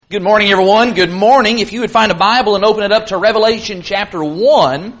Good morning, everyone. Good morning. If you would find a Bible and open it up to Revelation chapter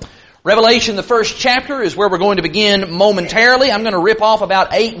 1. Revelation, the first chapter, is where we're going to begin momentarily. I'm going to rip off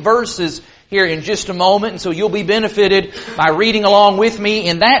about 8 verses here in just a moment, and so you'll be benefited by reading along with me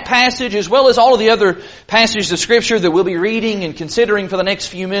in that passage as well as all of the other passages of Scripture that we'll be reading and considering for the next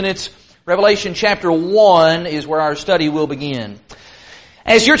few minutes. Revelation chapter 1 is where our study will begin.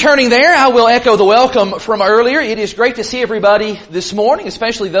 As you're turning there, I will echo the welcome from earlier. It is great to see everybody this morning,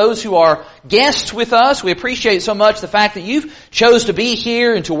 especially those who are guests with us. We appreciate so much the fact that you've chose to be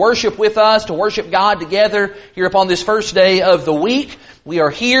here and to worship with us, to worship God together here upon this first day of the week. We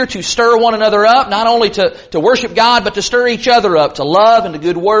are here to stir one another up, not only to worship God, but to stir each other up to love and to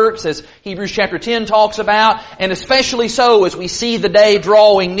good works, as Hebrews chapter 10 talks about, and especially so as we see the day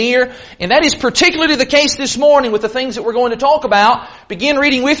drawing near. And that is particularly the case this morning with the things that we're going to talk about. Begin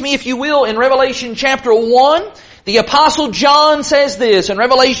reading with me, if you will, in Revelation chapter 1. The Apostle John says this in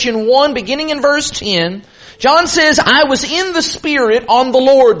Revelation 1, beginning in verse 10. John says, "I was in the Spirit on the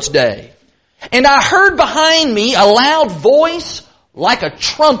Lord's day, and I heard behind me a loud voice like a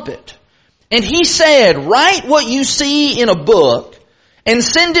trumpet. And he said, write what you see in a book and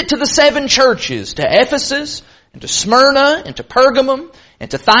send it to the 7 churches, to Ephesus and to Smyrna and to Pergamum and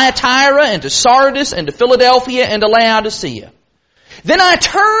to Thyatira and to Sardis and to Philadelphia and to Laodicea." Then I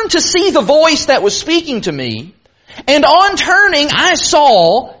turned to see the voice that was speaking to me, and on turning I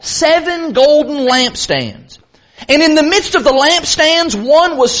saw 7 golden lampstands. And in the midst of the lampstands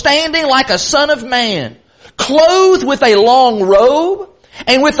one was standing like a son of man, clothed with a long robe,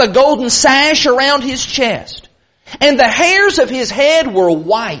 and with a golden sash around his chest. And the hairs of his head were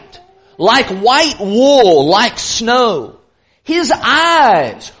white, like white wool, like snow. His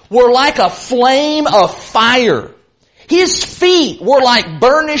eyes were like a flame of fire. His feet were like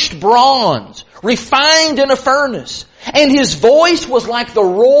burnished bronze, refined in a furnace. And his voice was like the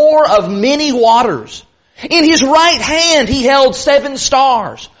roar of many waters. In his right hand he held 7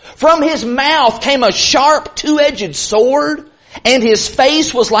 stars. From his mouth came a sharp 2-edged sword, and his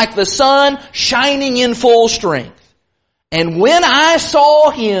face was like the sun shining in full strength. And when I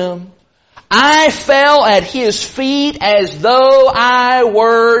saw him, I fell at his feet as though I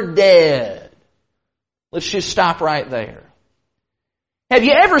were dead. Let's just stop right there. Have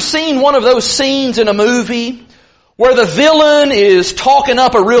you ever seen one of those scenes in a movie where the villain is talking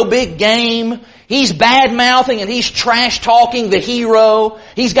up a real big game? He's bad-mouthing and he's trash-talking the hero.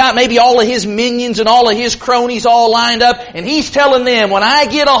 He's got maybe all of his minions and all of his cronies all lined up, and he's telling them, when I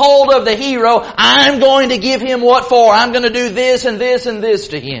get a hold of the hero, I'm going to give him what for. I'm going to do this and this and this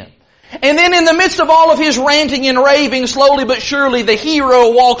to him. And then in the midst of all of his ranting and raving, slowly but surely the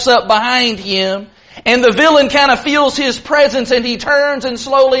hero walks up behind him, and the villain kind of feels his presence, and he turns and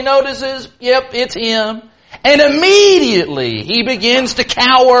slowly notices, yep, it's him. And immediately he begins to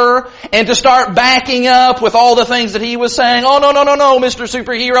cower and to start backing up with all the things that he was saying. Oh, no, Mr.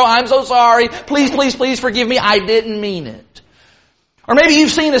 Superhero, I'm so sorry. Please forgive me. I didn't mean it. Or maybe you've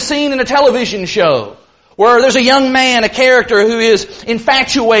seen a scene in a television show where there's a young man, a character who is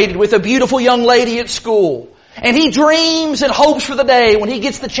infatuated with a beautiful young lady at school. And he dreams and hopes for the day when he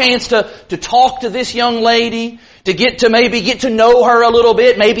gets the chance to talk to this young lady, to get to know her a little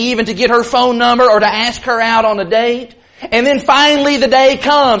bit, maybe even to get her phone number or to ask her out on a date. And then finally the day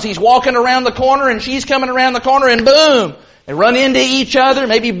comes. He's walking around the corner and she's coming around the corner, and boom, they run into each other.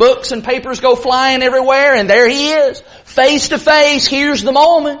 Maybe books and papers go flying everywhere, and there he is, face to face. Here's the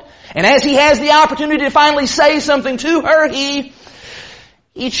moment. And as he has the opportunity to finally say something to her, he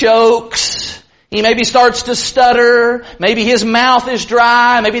chokes. He maybe starts to stutter. Maybe his mouth is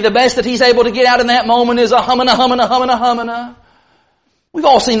dry. Maybe the best that he's able to get out in that moment is a humming. We've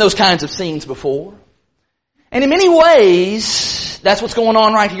all seen those kinds of scenes before. And in many ways, that's what's going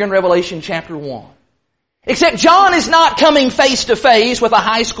on right here in Revelation chapter 1. Except John is not coming face to face with a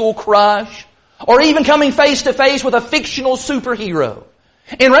high school crush, or even coming face to face with a fictional superhero.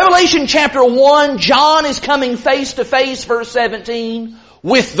 In Revelation chapter 1, John is coming face to face, verse 17,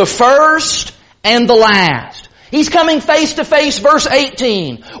 with the first and the last. He's coming face to face, verse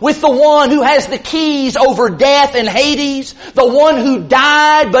 18, with the one who has the keys over death and Hades, the one who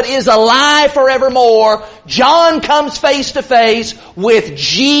died but is alive forevermore. John comes face to face with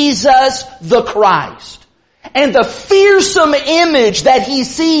Jesus the Christ. And the fearsome image that he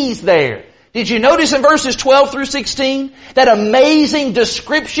sees there. Did you notice in verses 12 through 16 that amazing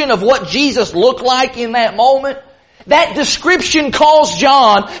description of what Jesus looked like in that moment? That description caused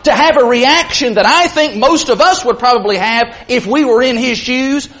John to have a reaction that I think most of us would probably have if we were in his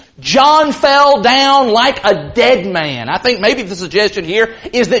shoes. John fell down like a dead man. I think maybe the suggestion here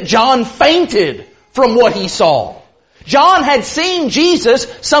is that John fainted from what he saw. John had seen Jesus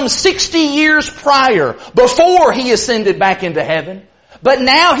some 60 years prior, before He ascended back into heaven. But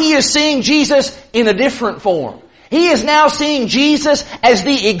now he is seeing Jesus in a different form. He is now seeing Jesus as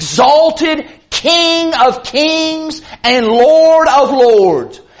the exalted King of Kings and Lord of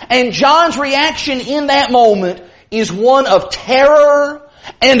Lords. And John's reaction in that moment is one of terror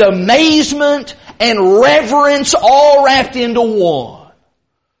and amazement and reverence all wrapped into one.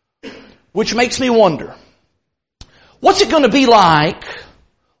 Which makes me wonder, what's it going to be like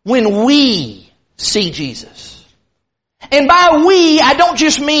when we see Jesus? And by we, I don't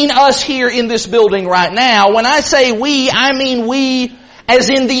just mean us here in this building right now. When I say we, I mean we as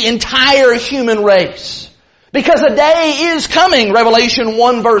in the entire human race. Because a day is coming, Revelation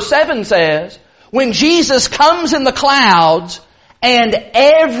 1 verse 7 says, when Jesus comes in the clouds and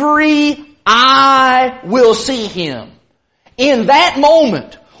every eye will see Him. In that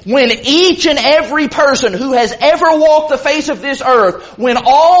moment, when each and every person who has ever walked the face of this earth, when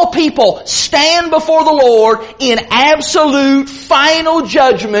all people stand before the Lord in absolute final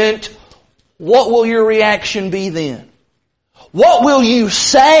judgment, what will your reaction be then? What will you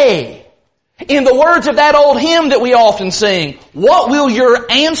say? In the words of that old hymn that we often sing, what will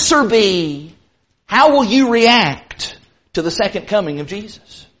your answer be? How will you react to the second coming of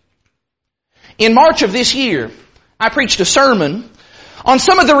Jesus? In March of this year, I preached a sermon on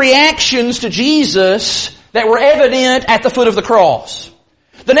some of the reactions to Jesus that were evident at the foot of the cross.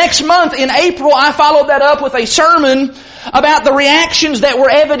 The next month, in April, I followed that up with a sermon about the reactions that were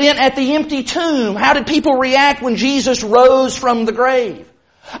evident at the empty tomb. How did people react when Jesus rose from the grave?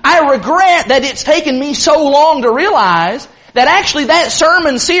 I regret that it's taken me so long to realize that actually that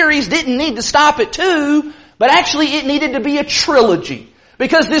sermon series didn't need to stop at 2, but actually it needed to be a trilogy.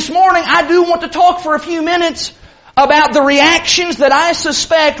 Because this morning I do want to talk for a few minutes about the reactions that I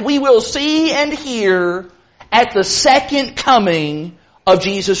suspect we will see and hear at the second coming of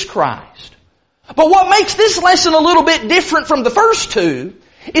Jesus Christ. But what makes this lesson a little bit different from the first two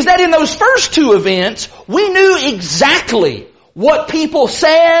is that in those first two events, we knew exactly what people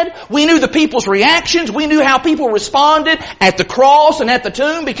said, we knew the people's reactions, we knew how people responded at the cross and at the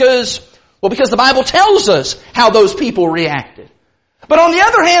tomb because the Bible tells us how those people reacted. But on the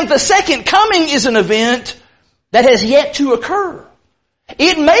other hand, the second coming is an event that has yet to occur.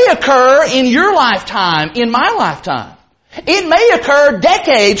 It may occur in your lifetime, in my lifetime. It may occur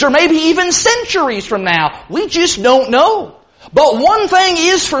decades or maybe even centuries from now. We just don't know. But one thing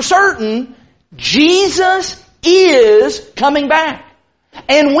is for certain, Jesus is coming back.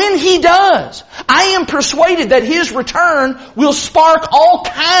 And when He does, I am persuaded that His return will spark all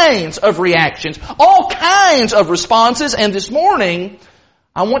kinds of reactions, all kinds of responses. And this morning,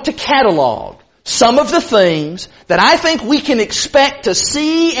 I want to catalog some of the things that I think we can expect to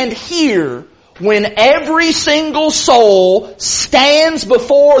see and hear when every single soul stands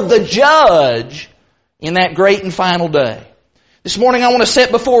before the judge in that great and final day. This morning I want to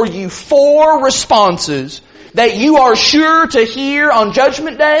set before you 4 responses that you are sure to hear on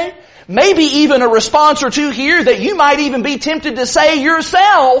Judgment Day. Maybe even a response or two here that you might even be tempted to say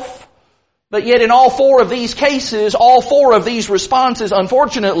yourself. But yet in all 4 of these cases, all 4 of these responses,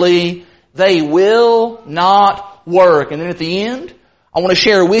 unfortunately, they will not work. And then at the end, I want to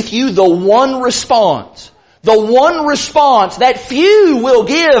share with you the one response that few will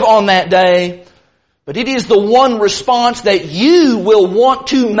give on that day, but it is the one response that you will want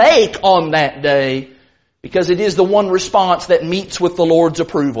to make on that day, because it is the one response that meets with the Lord's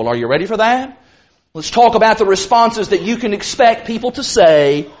approval. Are you ready for that? Let's talk about the responses that you can expect people to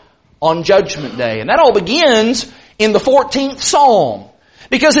say on Judgment Day. And that all begins in the 14th Psalm.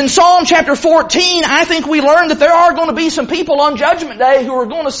 Because in Psalm chapter 14, I think we learn that there are going to be some people on Judgment Day who are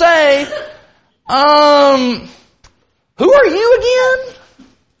going to say, who are you again?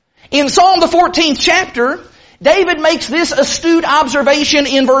 In Psalm the 14th chapter, David makes this astute observation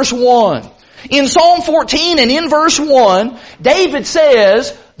in verse 1. In Psalm 14 and in verse 1, David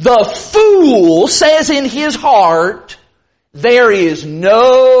says, the fool says in his heart, there is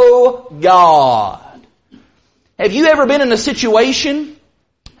no God. Have you ever been in a situation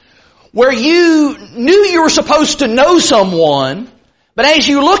where you knew you were supposed to know someone, but as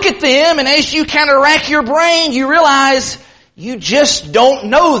you look at them and as you kind of rack your brain, you realize you just don't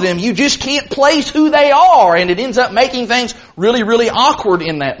know them. You just can't place who they are, and it ends up making things really, really awkward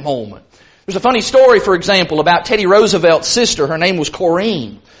in that moment. There's a funny story, for example, about Teddy Roosevelt's sister. Her name was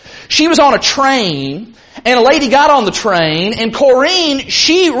Corinne. She was on a train, and a lady got on the train, and Corinne,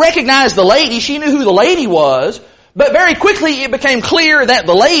 she recognized the lady. She knew who the lady was. But very quickly it became clear that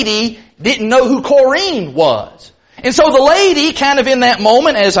the lady didn't know who Corinne was. And so the lady, kind of in that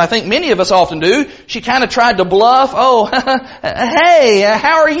moment, as I think many of us often do, she kind of tried to bluff, oh, hey,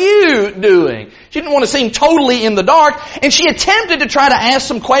 how are you doing? She didn't want to seem totally in the dark, and she attempted to try to ask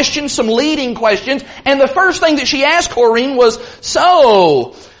some questions, some leading questions, and the first thing that she asked Corinne was,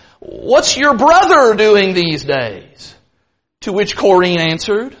 so, what's your brother doing these days? To which Corinne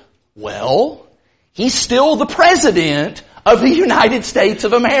answered, well, he's still the President of the United States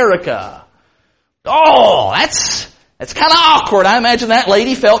of America. Oh, that's kind of awkward. I imagine that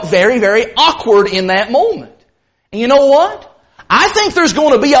lady felt very, very awkward in that moment. And you know what? I think there's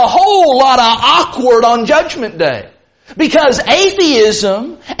going to be a whole lot of awkward on Judgment Day. Because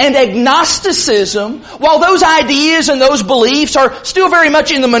atheism and agnosticism, while those ideas and those beliefs are still very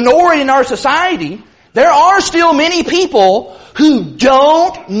much in the minority in our society, there are still many people who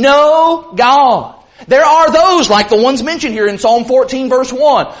don't know God. There are those, like the ones mentioned here in Psalm 14 verse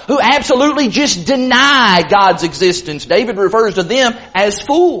 1, who absolutely just deny God's existence. David refers to them as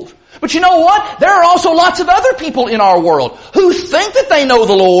fools. But you know what? There are also lots of other people in our world who think that they know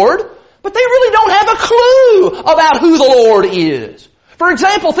the Lord, but they really don't have a clue about who the Lord is. For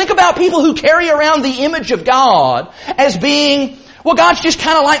example, think about people who carry around the image of God as being, well, God's just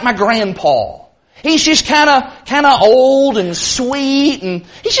kind of like my grandpa. He's just kind of old and sweet, and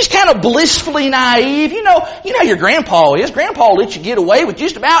he's just kind of blissfully naive. You know your grandpa is. Grandpa lets you get away with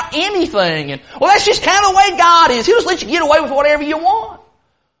just about anything, and well, that's just kind of the way God is. He'll just let you get away with whatever you want.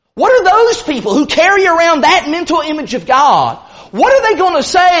 What are those people who carry around that mental image of God? What are they going to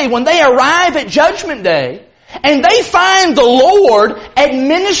say when they arrive at Judgment Day and they find the Lord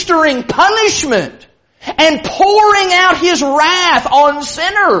administering punishment and pouring out His wrath on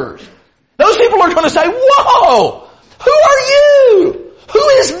sinners? Those people are going to say, whoa, who are you? Who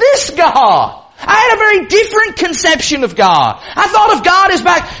is this God? I had a very different conception of God. I thought of God as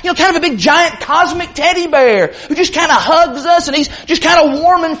kind of a big giant cosmic teddy bear who just kind of hugs us and He's just kind of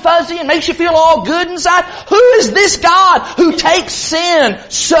warm and fuzzy and makes you feel all good inside. Who is this God who takes sin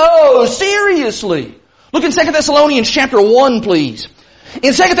so seriously? Look in 2 Thessalonians chapter 1, please.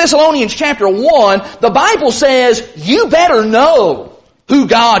 In 2 Thessalonians chapter 1, the Bible says, you better know who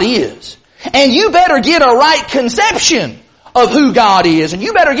God is. And you better get a right conception of who God is. And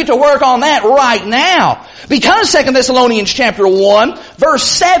you better get to work on that right now. Because 2 Thessalonians chapter 1, verse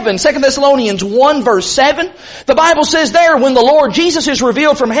 7, 2 Thessalonians 1, verse 7, the Bible says there, when the Lord Jesus is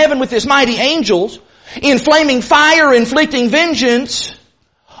revealed from heaven with His mighty angels, in flaming fire, inflicting vengeance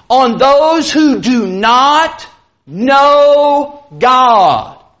on those who do not know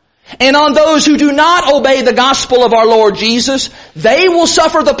God. And on those who do not obey the gospel of our Lord Jesus, they will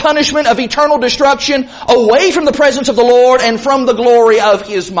suffer the punishment of eternal destruction away from the presence of the Lord and from the glory of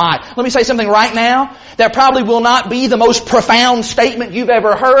His might. Let me say something right now that probably will not be the most profound statement you've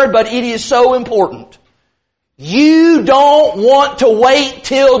ever heard, but it is so important. You don't want to wait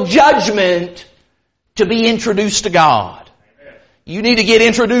till judgment to be introduced to God. You need to get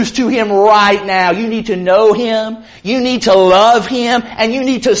introduced to Him right now. You need to know Him. You need to love Him. And you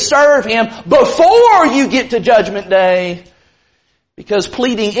need to serve Him before you get to Judgment Day. Because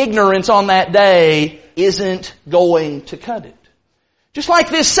pleading ignorance on that day isn't going to cut it. Just like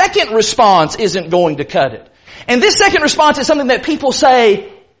this second response isn't going to cut it. And this second response is something that people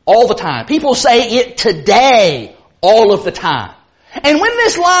say all the time. People say it today all of the time. And when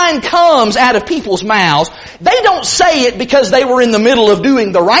this line comes out of people's mouths, they don't say it because they were in the middle of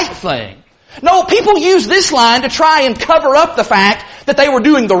doing the right thing. No, people use this line to try and cover up the fact that they were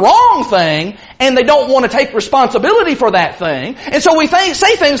doing the wrong thing and they don't want to take responsibility for that thing. And so we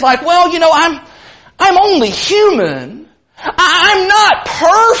say things like, well, I'm only human. I'm not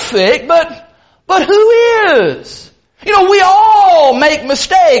perfect, but who is? We all make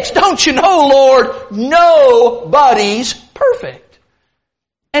mistakes. Don't you know, Lord? Nobody's perfect.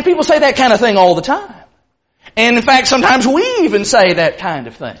 And people say that kind of thing all the time. And in fact, sometimes we even say that kind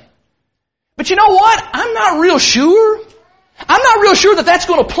of thing. But you know what? I'm not real sure that that's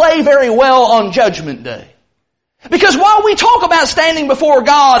going to play very well on Judgment Day. Because while we talk about standing before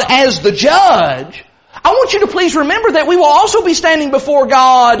God as the judge, I want you to please remember that we will also be standing before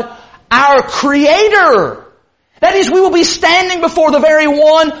God, our Creator. That is, we will be standing before the very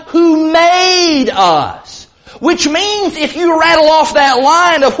one who made us. Which means if you rattle off that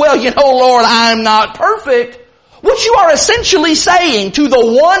line of, well, Lord, I'm not perfect, what you are essentially saying to the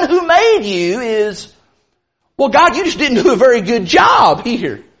one who made you is, well, God, you just didn't do a very good job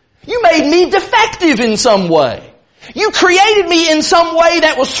here. You made me defective in some way. You created me in some way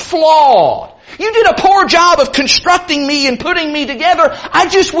that was flawed. You did a poor job of constructing me and putting me together. I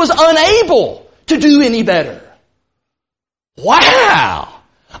just was unable to do any better. Wow!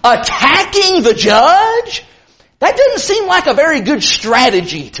 Attacking the judge? That doesn't seem like a very good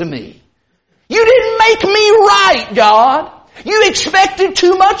strategy to me. You didn't make me right, God. You expected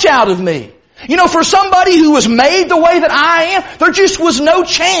too much out of me. You know, for somebody who was made the way that I am, there just was no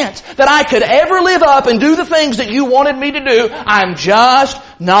chance that I could ever live up and do the things that you wanted me to do. I'm just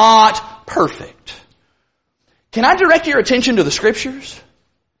not perfect. Can I direct your attention to the Scriptures?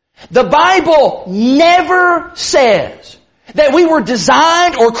 The Bible never says that we were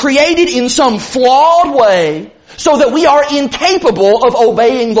designed or created in some flawed way so that we are incapable of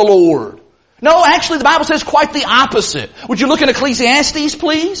obeying the Lord. No, actually the Bible says quite the opposite. Would you look in Ecclesiastes,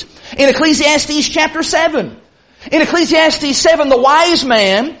 please? In Ecclesiastes chapter 7. In Ecclesiastes 7, the wise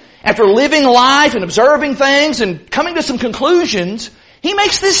man, after living life and observing things and coming to some conclusions, he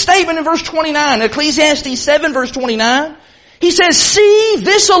makes this statement in verse 29. Ecclesiastes 7 verse 29. He says, "See,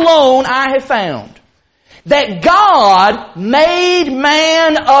 this alone I have found, that God made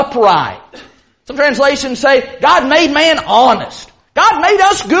man upright." Some translations say, God made man honest. God made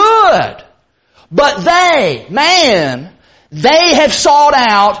us good. But they have sought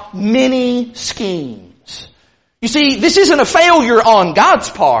out many schemes. You see, this isn't a failure on God's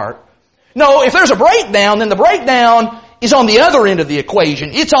part. No, if there's a breakdown, then the breakdown is on the other end of the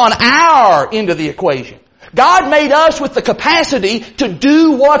equation. It's on our end of the equation. God made us with the capacity to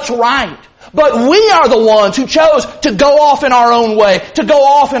do what's right. But we are the ones who chose to go off in our own way, to go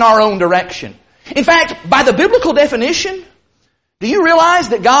off in our own direction. In fact, by the biblical definition, do you realize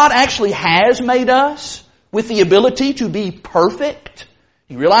that God actually has made us with the ability to be perfect?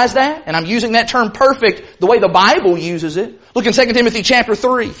 You realize that? And I'm using that term perfect the way the Bible uses it. Look in 2 Timothy chapter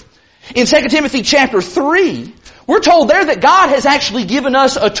 3. In 2 Timothy chapter 3, we're told there that God has actually given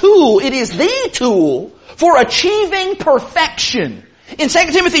us a tool. It is the tool for achieving perfection. In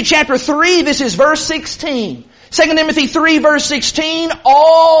 2 Timothy chapter 3, this is verse 16. 2 Timothy 3 verse 16,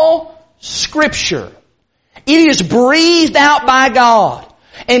 all Scripture, it is breathed out by God,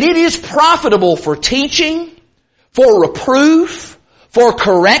 and it is profitable for teaching, for reproof, for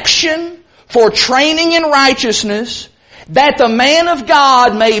correction, for training in righteousness, that the man of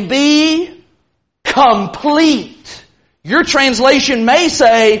God may be complete. Your translation may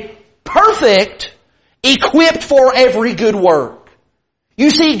say perfect, equipped for every good work. You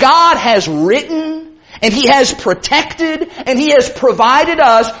see, God has written, and He has protected, and He has provided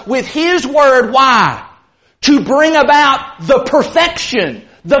us with His Word. Why? To bring about the perfection,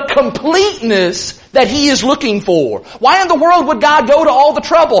 the completeness that He is looking for. Why in the world would God go to all the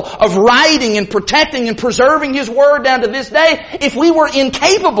trouble of writing and protecting and preserving His Word down to this day if we were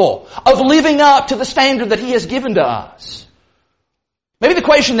incapable of living up to the standard that He has given to us? Maybe the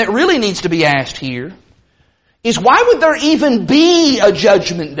question that really needs to be asked here is, why would there even be a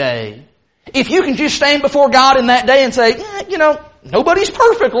judgment day if you can just stand before God in that day and say, nobody's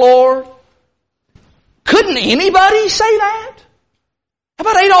perfect, Lord? Couldn't anybody say that? How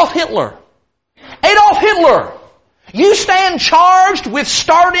about Adolf Hitler? Adolf Hitler, you stand charged with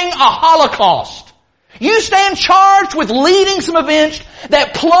starting a Holocaust. You stand charged with leading some events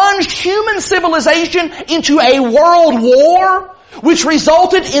that plunged human civilization into a world war, which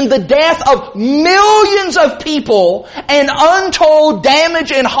resulted in the death of millions of people and untold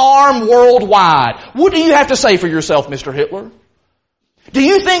damage and harm worldwide. What do you have to say for yourself, Mr. Hitler? Do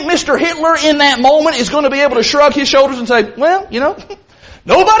you think Mr. Hitler in that moment is going to be able to shrug his shoulders and say, well,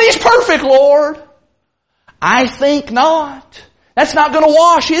 nobody's perfect, Lord? I think not. That's not going to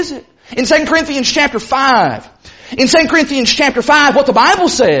wash, is it? In 2 Corinthians chapter 5, what the Bible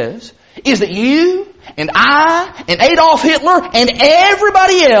says is that you and I and Adolf Hitler and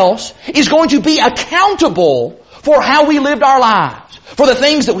everybody else is going to be accountable for how we lived our lives, for the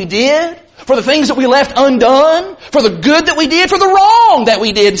things that we did, for the things that we left undone, for the good that we did, for the wrong that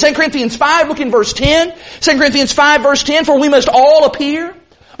we did. In 2 Corinthians 5, look in verse 10. 2 Corinthians 5 verse 10, for we must all appear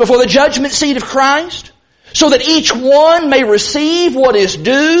before the judgment seat of Christ, so that each one may receive what is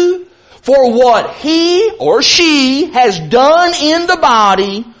due for what he or she has done in the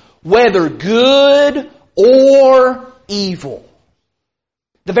body, whether good or evil.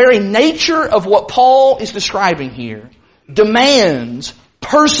 The very nature of what Paul is describing here demands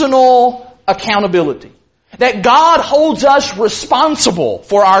personal accountability. That God holds us responsible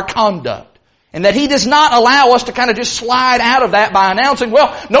for our conduct. And that He does not allow us to kind of just slide out of that by announcing,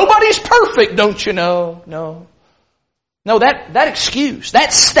 well, nobody's perfect, don't you know? No, that excuse,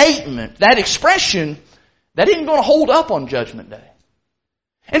 that statement, that expression, that isn't going to hold up on Judgment Day.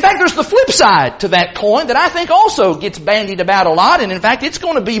 In fact, there's the flip side to that coin that I think also gets bandied about a lot, and in fact, it's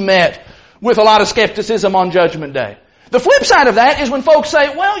going to be met with a lot of skepticism on Judgment Day. The flip side of that is when folks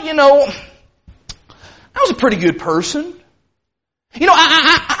say, well, I was a pretty good person. You know,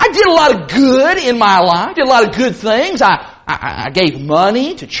 I did a lot of good in my life, did a lot of good things. I gave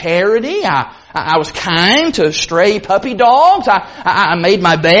money to charity. I was kind to stray puppy dogs. I made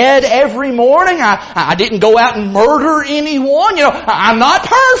my bed every morning. I didn't go out and murder anyone. You know, I'm not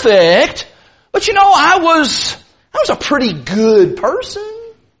perfect, but you know, I was a pretty good person.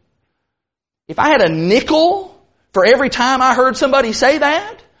 If I had a nickel for every time I heard somebody say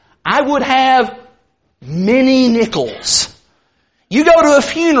that, I would have many nickels. You go to a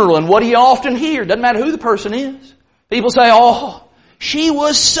funeral and what do you often hear? Doesn't matter who the person is. People say, oh, she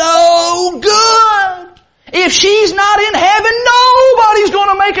was so good. If she's not in heaven, nobody's going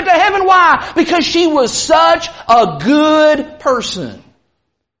to make it to heaven. Why? Because she was such a good person.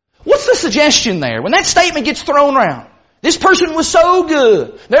 What's the suggestion there? When that statement gets thrown around, this person was so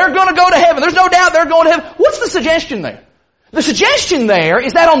good, they're going to go to heaven. There's no doubt they're going to heaven. What's the suggestion there? The suggestion there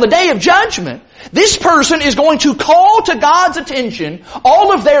is that on the day of judgment, this person is going to call to God's attention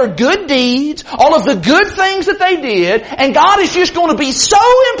all of their good deeds, all of the good things that they did, and God is just going to be so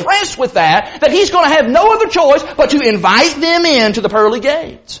impressed with that He's going to have no other choice but to invite them into the pearly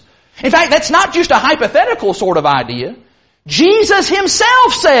gates. In fact, that's not just a hypothetical sort of idea. Jesus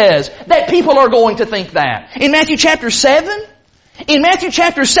Himself says that people are going to think that. In Matthew chapter 7,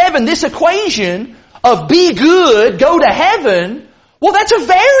 this equation of be good, go to heaven, well, that's a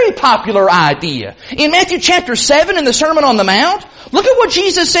very popular idea. In Matthew chapter 7, in the Sermon on the Mount, look at what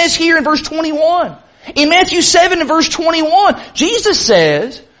Jesus says here in verse 21. In Matthew 7 and verse 21, Jesus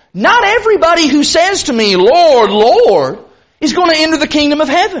says, not everybody who says to me, Lord, Lord, is going to enter the kingdom of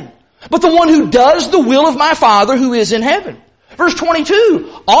heaven, but the one who does the will of my Father who is in heaven. Verse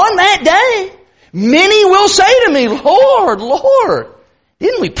 22, on that day, many will say to me, Lord, Lord,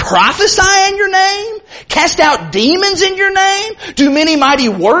 didn't we prophesy in your name? Cast out demons in your name? Do many mighty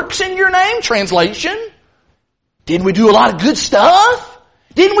works in your name? Translation. Didn't we do a lot of good stuff?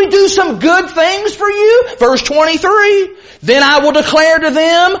 Didn't we do some good things for you? Verse 23. Then I will declare to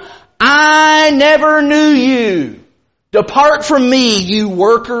them, I never knew you. Depart from me, you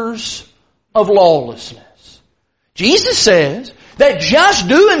workers of lawlessness. Jesus says that just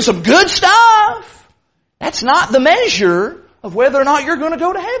doing some good stuff, that's not the measure of whether or not you're going to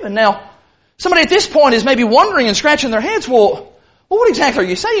go to heaven. Now, somebody at this point is maybe wondering and scratching their heads, well, what exactly are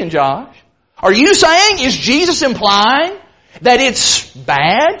you saying, Josh? Are you saying, is Jesus implying that it's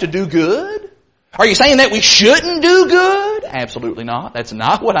bad to do good? Are you saying that we shouldn't do good? Absolutely not. That's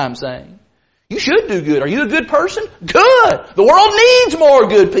not what I'm saying. You should do good. Are you a good person? Good. The world needs more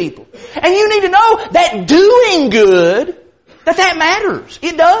good people. And you need to know that doing good, that matters.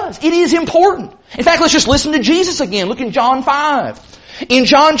 It does. It is important. In fact, let's just listen to Jesus again. Look in John 5. In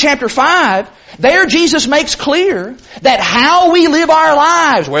John chapter 5, there Jesus makes clear that how we live our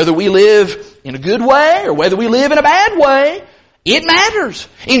lives, whether we live in a good way or whether we live in a bad way, it matters.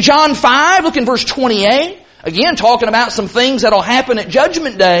 In John 5, look in verse 28. Again, talking about some things that'll happen at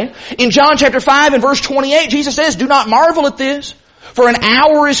Judgment Day. In John chapter 5 and verse 28, Jesus says, do not marvel at this, for an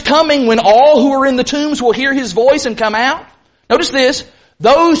hour is coming when all who are in the tombs will hear His voice and come out. Notice this,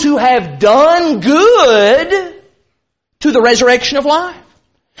 those who have done good to the resurrection of life,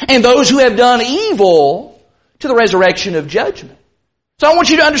 and those who have done evil to the resurrection of judgment. So I want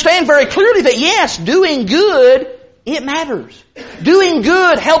you to understand very clearly that yes, doing good, it matters. Doing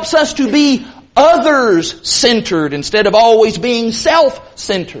good helps us to be others-centered instead of always being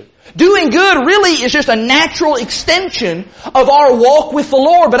self-centered. Doing good really is just a natural extension of our walk with the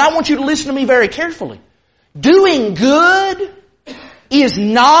Lord. But I want you to listen to me very carefully. Doing good is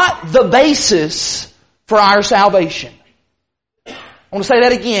not the basis for our salvation. I want to say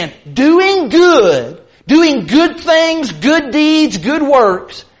that again. Doing good things, good deeds, good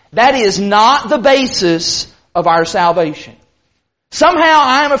works, that is not the basis of our salvation. Somehow,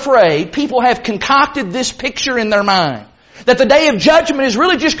 I'm afraid, people have concocted this picture in their mind that the day of judgment is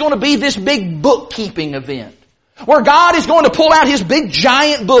really just going to be this big bookkeeping event where God is going to pull out His big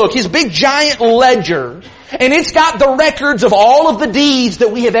giant book, His big giant ledger, and it's got the records of all of the deeds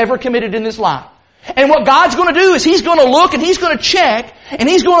that we have ever committed in this life. And what God's going to do is He's going to look and He's going to check and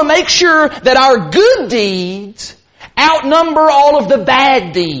He's going to make sure that our good deeds outnumber all of the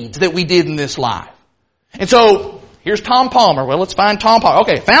bad deeds that we did in this life. And so, here's Tom Palmer. Well, let's find Tom Palmer.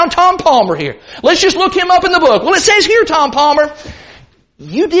 Okay, found Tom Palmer here. Let's just look him up in the book. Well, it says here, Tom Palmer,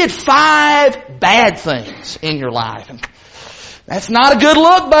 you did 5 bad things in your life. That's not a good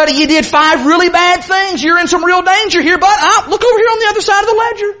look, buddy. You did 5 really bad things. You're in some real danger here, but look over here on the other side of the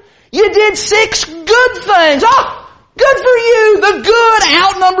ledger. You did 6 good things. Good for you. The good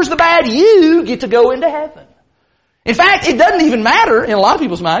outnumbers the bad. You get to go into heaven. In fact, it doesn't even matter, in a lot of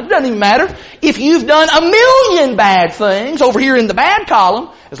people's minds, it doesn't even matter if you've done 1,000,000 bad things over here in the bad column.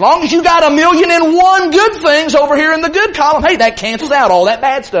 As long as you got 1,000,001 good things over here in the good column, hey, that cancels out all that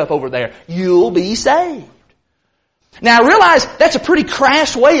bad stuff over there. You'll be saved. Now I realize that's a pretty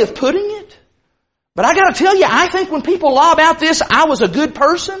crass way of putting it. But I gotta tell you, I think when people lob out this, I was a good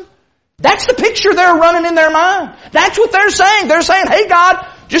person, that's the picture they're running in their mind. That's what they're saying. They're saying, hey God,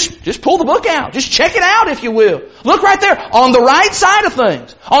 just pull the book out. Just check it out, if you will. Look right there. On the right side of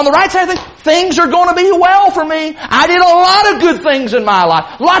things. On the right side of things are going to be well for me. I did a lot of good things in my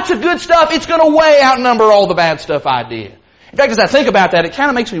life. Lots of good stuff. It's going to way outnumber all the bad stuff I did. In fact, as I think about that, it kind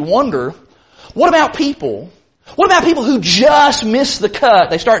of makes me wonder, what about people who just miss the cut?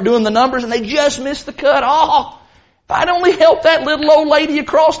 They start doing the numbers and they just miss the cut. Oh, if I'd only helped that little old lady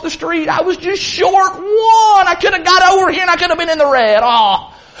across the street, I was just short one. I could have got over here and I could have been in the red.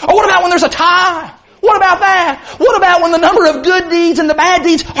 Oh. Or what about when there's a tie? What about that? What about when the number of good deeds and the bad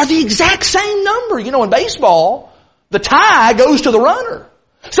deeds are the exact same number? You know, in baseball, the tie goes to the runner.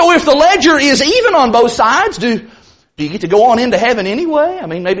 So if the ledger is even on both sides, do you get to go on into heaven anyway? I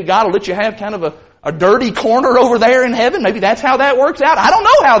mean, maybe God will let you have kind of a dirty corner over there in heaven. Maybe that's how that works out. I don't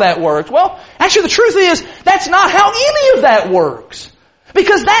know how that works. Well, actually the truth is, that's not how any of that works.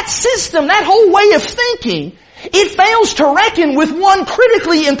 Because that system, that whole way of thinking, it fails to reckon with one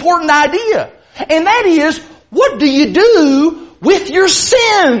critically important idea. And that is, what do you do with your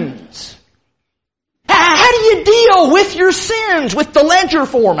sins? How do you deal with your sins with the ledger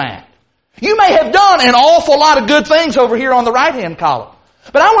format? You may have done an awful lot of good things over here on the right-hand column.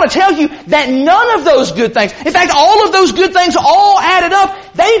 But I want to tell you that none of those good things, in fact, all of those good things all added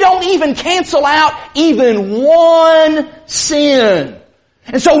up, they don't even cancel out even one sin.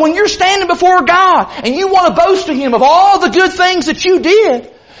 And so when you're standing before God and you want to boast to Him of all the good things that you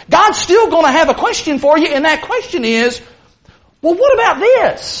did, God's still going to have a question for you, and that question is, well, what about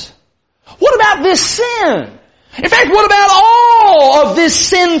this? What about this sin? In fact, what about all of this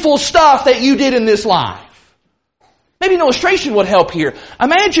sinful stuff that you did in this life? Maybe an illustration would help here.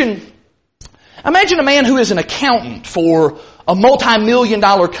 Imagine a man who is an accountant for a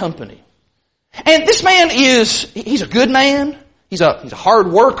multi-million-dollar company. And this man he's a good man. He's a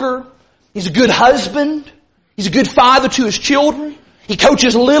hard worker. He's a good husband. He's a good father to his children. He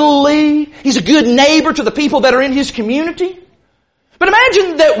coaches Little League. He's a good neighbor to the people that are in his community. But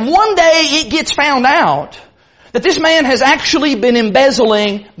imagine that one day it gets found out that this man has actually been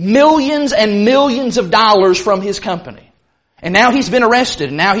embezzling millions and millions of dollars from his company. And now he's been arrested,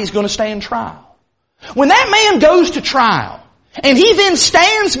 and now he's going to stand trial. When that man goes to trial, and he then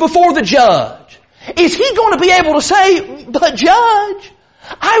stands before the judge, is he going to be able to say, but judge,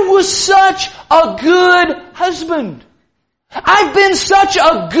 I was such a good husband. I've been such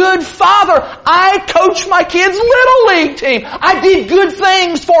a good father. I coached my kids' Little League team. I did good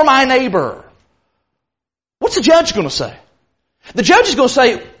things for my neighbor. What's the judge going to say? The judge is going to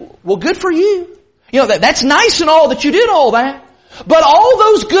say, well, good for you. You know, that's nice and all that you did all that. But all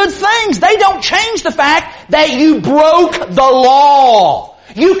those good things, they don't change the fact that you broke the law.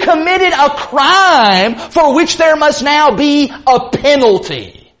 You committed a crime for which there must now be a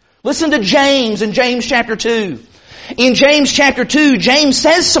penalty. Listen to James in James chapter 2. In James chapter 2, James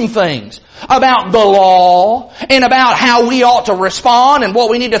says some things about the law and about how we ought to respond and what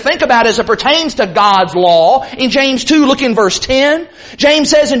we need to think about as it pertains to God's law. In James 2, look in verse 10. James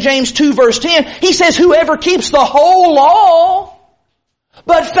says in James 2 verse 10, he says, whoever keeps the whole law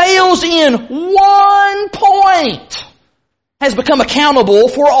but fails in one point has become accountable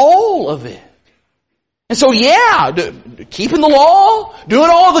for all of it. And so keeping the law, doing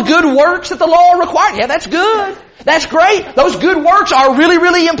all the good works that the law requires, that's good. That's great. Those good works are really,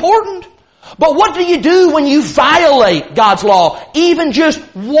 really important. But what do you do when you violate God's law, even just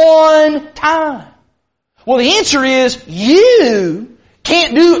one time? Well, the answer is you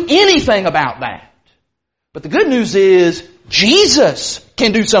can't do anything about that. But the good news is Jesus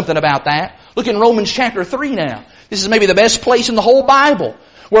can do something about that. Look in Romans chapter 3 now. This is maybe the best place in the whole Bible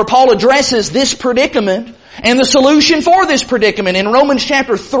where Paul addresses this predicament and the solution for this predicament. In Romans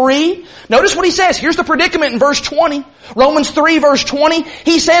chapter 3, notice what he says. Here's the predicament in verse 20. Romans 3 verse 20,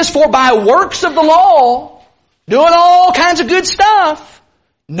 he says, for by works of the law, doing all kinds of good stuff,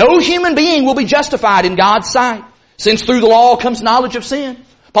 no human being will be justified in God's sight, since through the law comes knowledge of sin.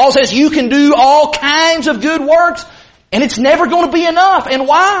 Paul says you can do all kinds of good works, and it's never going to be enough. And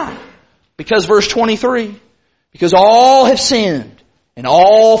why? Because verse 23, because all have sinned and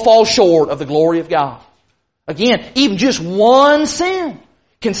all fall short of the glory of God. Again, even just one sin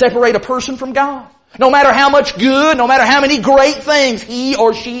can separate a person from God. No matter how much good, no matter how many great things he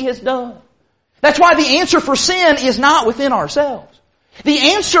or she has done. That's why the answer for sin is not within ourselves.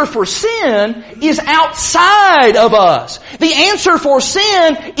 The answer for sin is outside of us. The answer for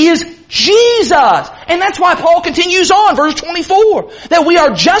sin is Jesus. And that's why Paul continues on, verse 24, that we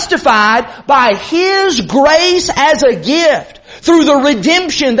are justified by His grace as a gift through the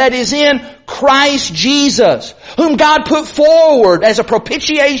redemption that is in Christ Jesus, whom God put forward as a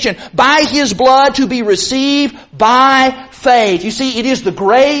propitiation by His blood to be received by faith. You see, it is the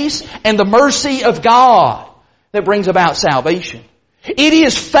grace and the mercy of God that brings about salvation. It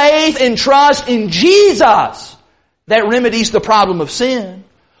is faith and trust in Jesus that remedies the problem of sin.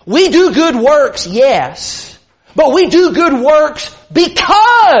 We do good works, yes, but we do good works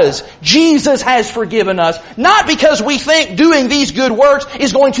because Jesus has forgiven us, not because we think doing these good works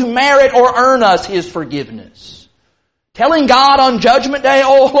is going to merit or earn us His forgiveness. Telling God on Judgment Day,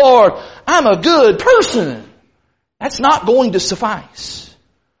 "Oh Lord, I'm a good person," that's not going to suffice.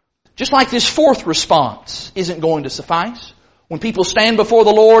 Just like this fourth response isn't going to suffice. When people stand before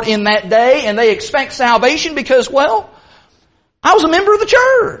the Lord in that day and they expect salvation because, well, I was a member of the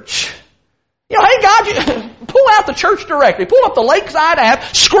church. You know, hey God, pull out the church directory, pull up the Lakeside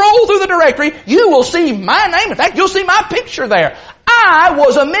app, scroll through the directory, you will see my name. In fact, you'll see my picture there. I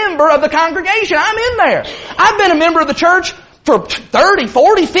was a member of the congregation. I'm in there. I've been a member of the church for 30,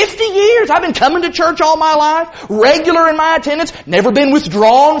 40, 50 years. I've been coming to church all my life, regular in my attendance, never been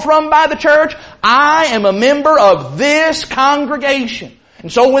withdrawn from by the church. I am a member of this congregation.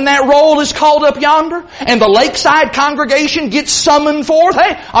 And so when that roll is called up yonder and the Lakeside congregation gets summoned forth,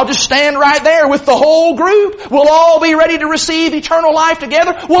 hey, I'll just stand right there with the whole group. We'll all be ready to receive eternal life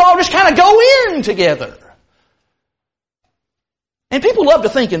together. We'll all just kind of go in together. And people love to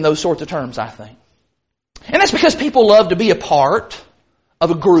think in those sorts of terms, I think. And that's because people love to be a part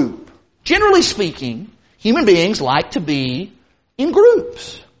of a group. Generally speaking, human beings like to be in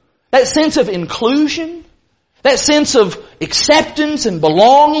groups. That sense of inclusion, that sense of acceptance and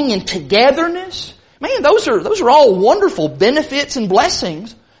belonging and togetherness, man, those are all wonderful benefits and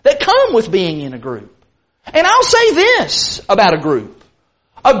blessings that come with being in a group. And I'll say this about a group.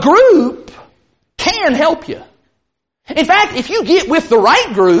 A group can help you. In fact, if you get with the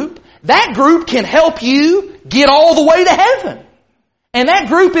right group, that group can help you get all the way to heaven. And that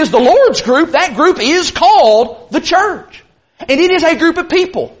group is the Lord's group. That group is called the church. And it is a group of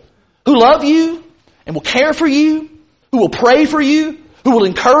people who love you and will care for you, who will pray for you, who will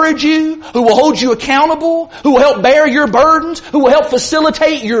encourage you, who will hold you accountable, who will help bear your burdens, who will help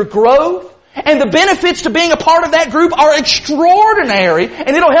facilitate your growth. And the benefits to being a part of that group are extraordinary,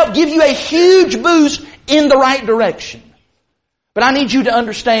 and it'll help give you a huge boost in the right direction. But I need you to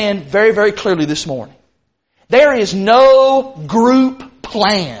understand very, very clearly this morning. There is no group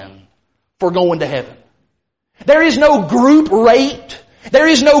plan for going to heaven. There is no group rate. There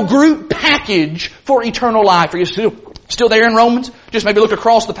is no group package for eternal life. Are you still there in Romans? Just maybe look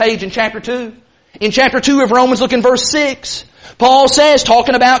across the page in chapter 2. In chapter 2 of Romans, look in verse 6. Paul says,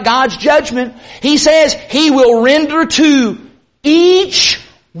 talking about God's judgment, he says, He will render to each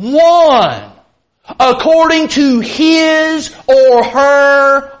one according to his or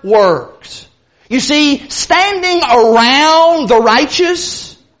her works. You see, standing around the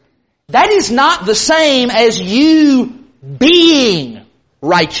righteous, that is not the same as you being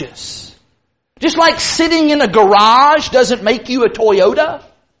righteous. Just like sitting in a garage doesn't make you a Toyota,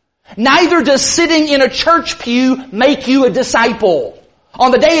 neither does sitting in a church pew make you a disciple.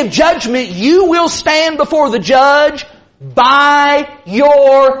 On the day of judgment, you will stand before the judge by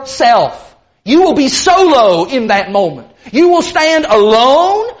yourself. You will be solo in that moment. You will stand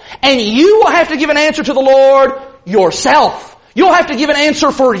alone, and you will have to give an answer to the Lord yourself. You'll have to give an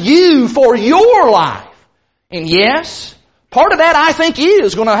answer for you, for your life. And yes, part of that I think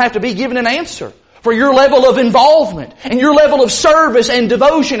is going to have to be given an answer for your level of involvement and your level of service and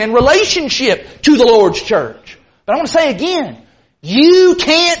devotion and relationship to the Lord's church. But I want to say again, you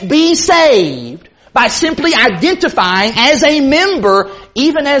can't be saved by simply identifying as a member,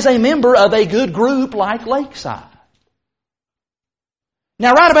 even as a member of a good group like Lakeside.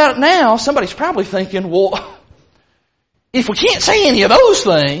 Now, right about now, somebody's probably thinking, well, if we can't say any of those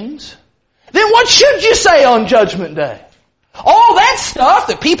things, then what should you say on Judgment Day? All that stuff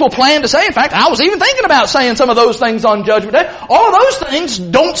that people plan to say, in fact, I was even thinking about saying some of those things on Judgment Day, all of those things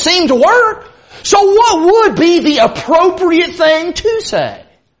don't seem to work. So what would be the appropriate thing to say?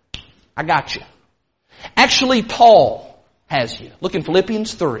 I got you. Actually, Paul has you. Look in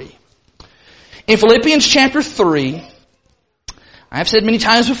Philippians 3. In Philippians chapter 3, I have said many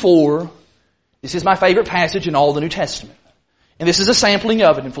times before, this is my favorite passage in all the New Testament. And this is a sampling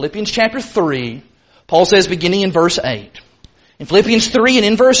of it. In Philippians chapter 3, Paul says, beginning in verse 8, In Philippians 3 and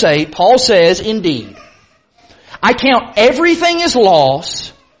in verse 8, Paul says, "Indeed, I count everything as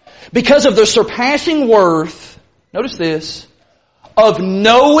loss because of the surpassing worth," notice this, "of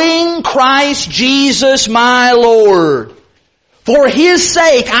knowing Christ Jesus my Lord. For His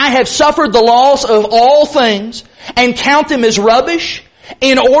sake I have suffered the loss of all things and count them as rubbish,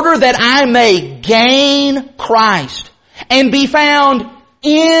 in order that I may gain Christ and be found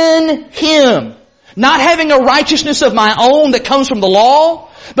in Him, not having a righteousness of my own that comes from the law,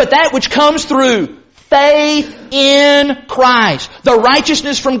 but that which comes through faith in Christ." The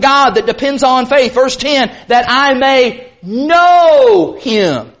righteousness from God that depends on faith. Verse 10, "that I may know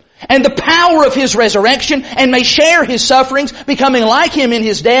Him and the power of His resurrection, and may share His sufferings, becoming like Him in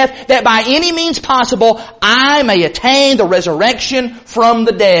His death, that by any means possible I may attain the resurrection from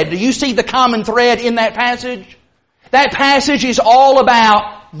the dead." Do you see the common thread in that passage? That passage is all about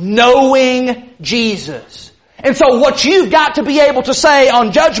knowing Jesus. And so what you've got to be able to say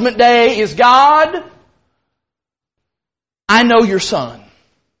on Judgment Day is, "God, I know your Son.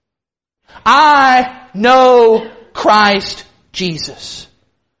 I know Christ Jesus."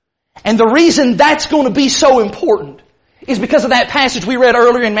 And the reason that's going to be so important is because of that passage we read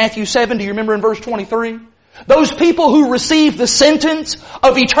earlier in Matthew 7. Do you remember in verse 23? Those people who receive the sentence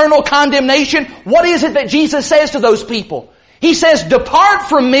of eternal condemnation, what is it that Jesus says to those people? He says, "Depart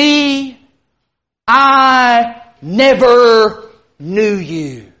from me, I never knew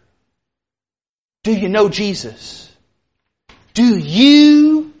you." Do you know Jesus? Do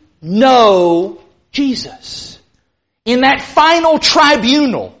you know Jesus? In that final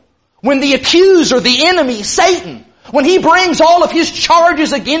tribunal, when the accuser, the enemy, Satan, when he brings all of his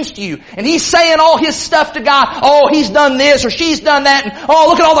charges against you, and he's saying all his stuff to God, "Oh, he's done this," or "she's done that," and "Oh,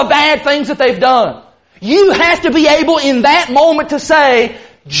 look at all the bad things that they've done." You have to be able in that moment to say,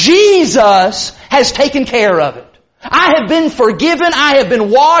 "Jesus has taken care of it. I have been forgiven, I have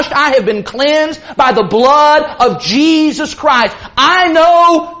been washed, I have been cleansed by the blood of Jesus Christ. I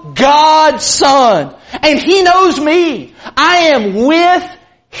know God's Son, and He knows me. I am with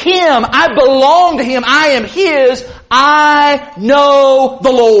Him. I belong to Him. I am His. I know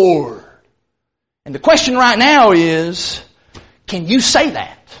the Lord." And the question right now is, can you say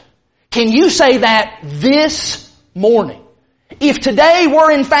that? Can you say that this morning? If today were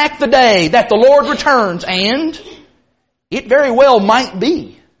in fact the day that the Lord returns, and it very well might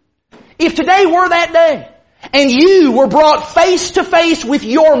be. If today were that day, and you were brought face to face with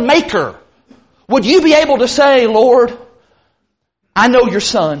your Maker, would you be able to say, "Lord, I know your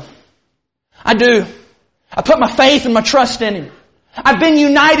Son. I do. I put my faith and my trust in Him. I've been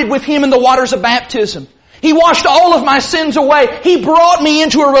united with Him in the waters of baptism. He washed all of my sins away. He brought me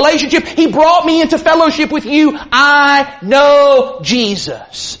into a relationship. He brought me into fellowship with you. I know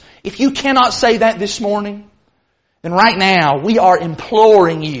Jesus." If you cannot say that this morning, then right now we are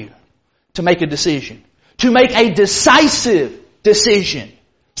imploring you to make a decision. To make a decisive decision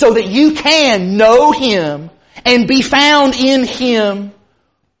so that you can know Him and be found in Him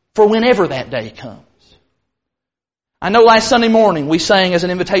for whenever that day comes. I know last Sunday morning we sang as an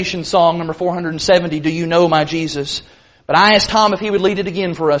invitation song number 470, "Do You Know My Jesus?" But I asked Tom if he would lead it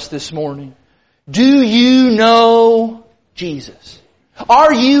again for us this morning. Do you know Jesus?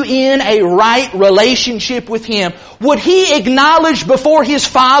 Are you in a right relationship with Him? Would He acknowledge before His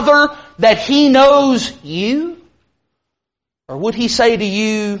Father that He knows you? Or would He say to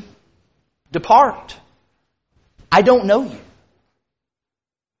you, "Depart, I don't know you"?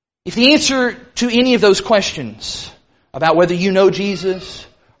 If the answer to any of those questions about whether you know Jesus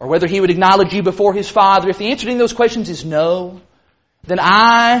or whether He would acknowledge you before His Father, if the answer to any of those questions is no, then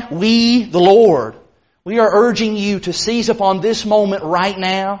we, the Lord, we are urging you to seize upon this moment right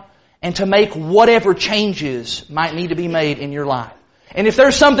now and to make whatever changes might need to be made in your life. And if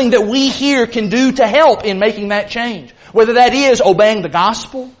there's something that we here can do to help in making that change, whether that is obeying the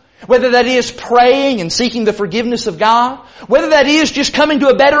gospel, whether that is praying and seeking the forgiveness of God, whether that is just coming to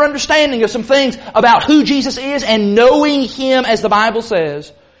a better understanding of some things about who Jesus is and knowing Him as the Bible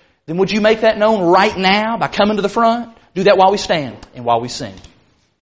says, then would you make that known right now by coming to the front? Do that while we stand and while we sing.